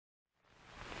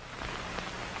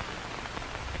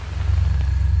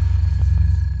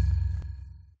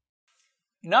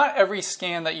Not every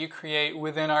scan that you create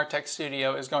within Artec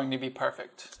Studio is going to be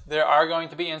perfect. There are going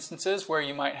to be instances where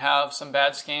you might have some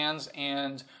bad scans,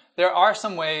 and there are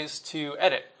some ways to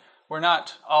edit. We're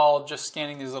not all just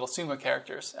scanning these little Sumo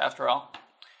characters, after all.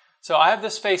 So I have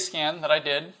this face scan that I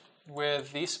did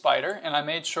with the spider, and I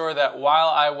made sure that while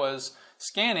I was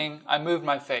scanning, I moved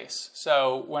my face.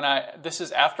 So this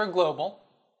is after global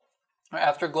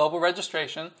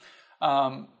registration.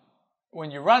 When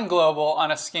you run global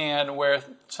on a scan where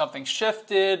something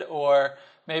shifted, or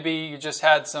maybe you just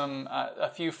had a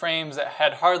few frames that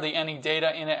had hardly any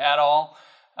data in it at all,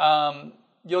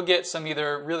 you'll get some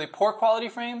either really poor quality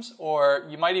frames, or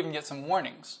you might even get some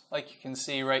warnings, like you can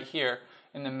see right here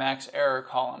in the max error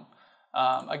column.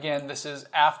 Again, this is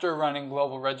after running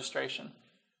global registration.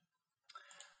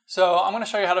 So I'm going to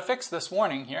show you how to fix this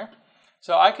warning here.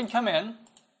 So I can come in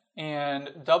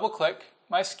and double click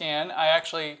my scan. I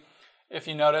actually, if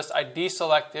you notice, I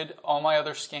deselected all my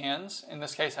other scans. In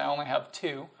this case, I only have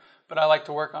 2, but I like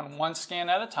to work on 1 scan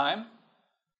at a time.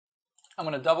 I'm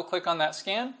going to double click on that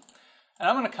scan, and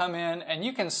I'm going to come in, and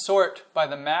you can sort by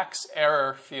the max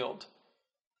error field.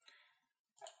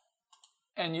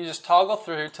 And you just toggle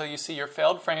through till you see your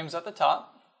failed frames at the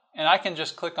top. And I can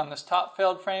just click on this top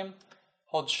failed frame,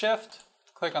 hold shift,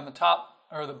 click on the top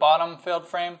or the bottom failed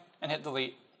frame, and hit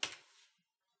delete.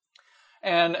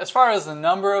 And as far as the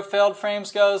number of failed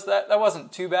frames goes, that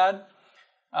wasn't too bad.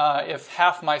 If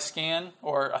half my scan,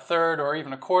 or a third, or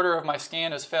even a quarter of my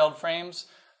scan is failed frames,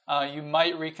 you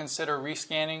might reconsider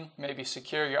rescanning, maybe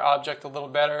secure your object a little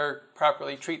better,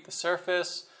 properly treat the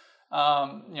surface,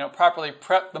 properly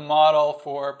prep the model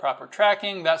for proper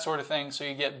tracking, that sort of thing, so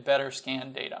you get better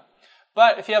scan data.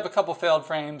 But if you have a couple failed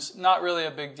frames, not really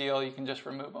a big deal, you can just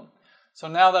remove them. So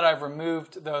now that I've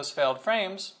removed those failed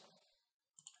frames,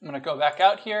 I'm going to go back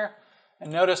out here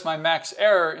and notice my max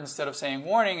error, instead of saying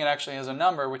warning, it actually has a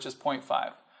number, which is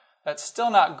 0.5. That's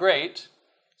still not great,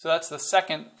 so that's the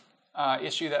second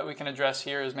issue that we can address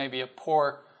here, is maybe a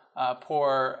poor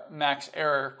max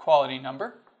error quality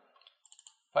number.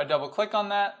 If I double click on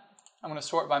that, I'm going to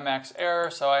sort by max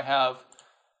error, so I have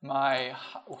my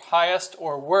highest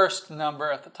or worst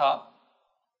number at the top.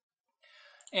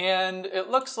 And it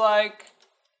looks like,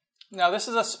 now this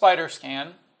is a spider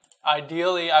scan.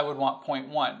 Ideally, I would want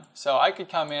 0.1. So I could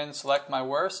come in, select my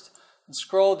worst, and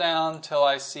scroll down till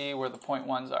I see where the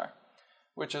 0.1s are,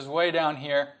 which is way down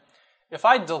here. If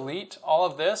I delete all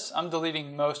of this, I'm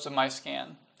deleting most of my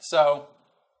scan. So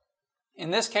in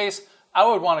this case, I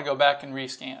would want to go back and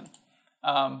rescan.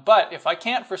 But if I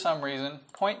can't for some reason,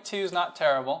 0.2 is not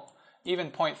terrible.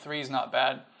 Even 0.3 is not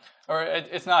bad. Or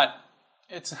it's not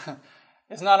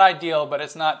ideal, but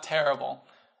it's not terrible.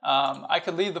 I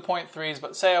could leave the 0.3s,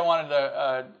 but say I wanted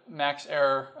a max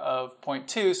error of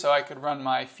 0.2, so I could run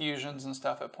my fusions and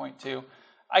stuff at 0.2.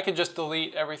 I could just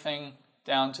delete everything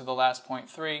down to the last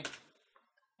 0.3,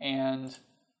 and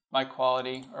my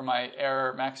quality, or my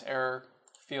error, max error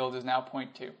field is now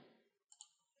 0.2.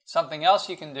 Something else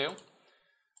you can do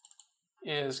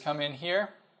is come in here.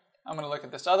 I'm going to look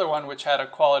at this other one, which had a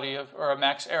quality of, or a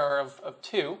max error of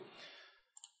 2.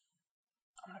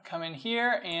 I'm going to come in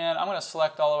here, and I'm going to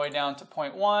select all the way down to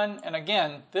 0.1. And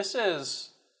again, this is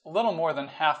a little more than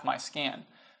half my scan.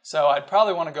 So I'd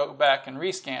probably want to go back and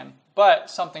rescan. But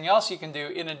something else you can do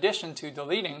in addition to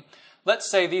deleting, let's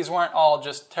say these weren't all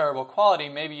just terrible quality.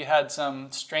 Maybe you had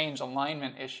some strange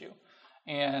alignment issue.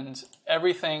 And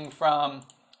everything from,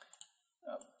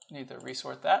 need to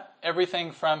resort that.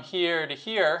 Everything from here to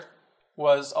here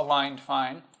was aligned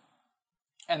fine.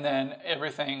 And then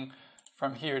everything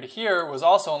from here to here was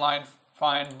also aligned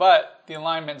fine, but the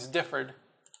alignments differed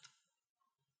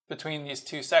between these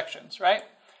two sections, right?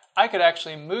 I could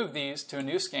actually move these to a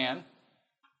new scan,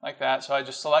 like that. So I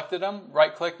just selected them,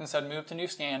 right-clicked and said move to new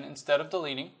scan instead of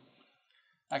deleting.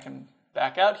 I can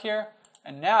back out here,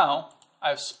 and now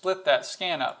I've split that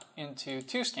scan up into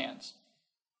 2 scans.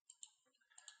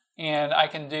 And I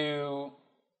can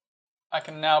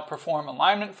now perform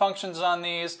alignment functions on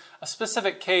these. A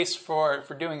specific case for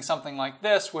doing something like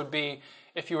this would be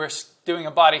if you were doing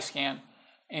a body scan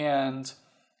and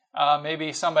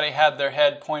maybe somebody had their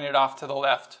head pointed off to the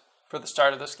left for the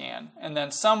start of the scan, and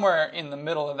then somewhere in the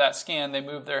middle of that scan they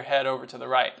moved their head over to the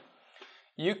right.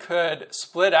 You could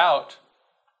split out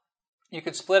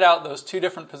those 2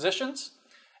 different positions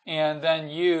and then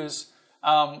use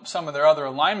some of their other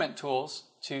alignment tools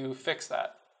to fix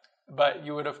that. But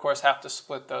you would, of course, have to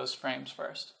split those frames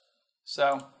first.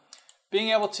 So being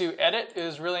able to edit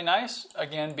is really nice.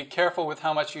 Again, be careful with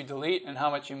how much you delete and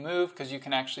how much you move, because you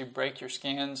can actually break your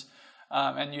scans,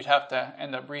 and you'd have to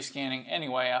end up rescanning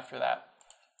anyway after that.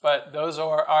 But those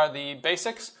are the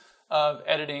basics of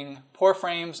editing poor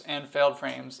frames and failed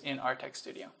frames in Artec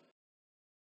Studio.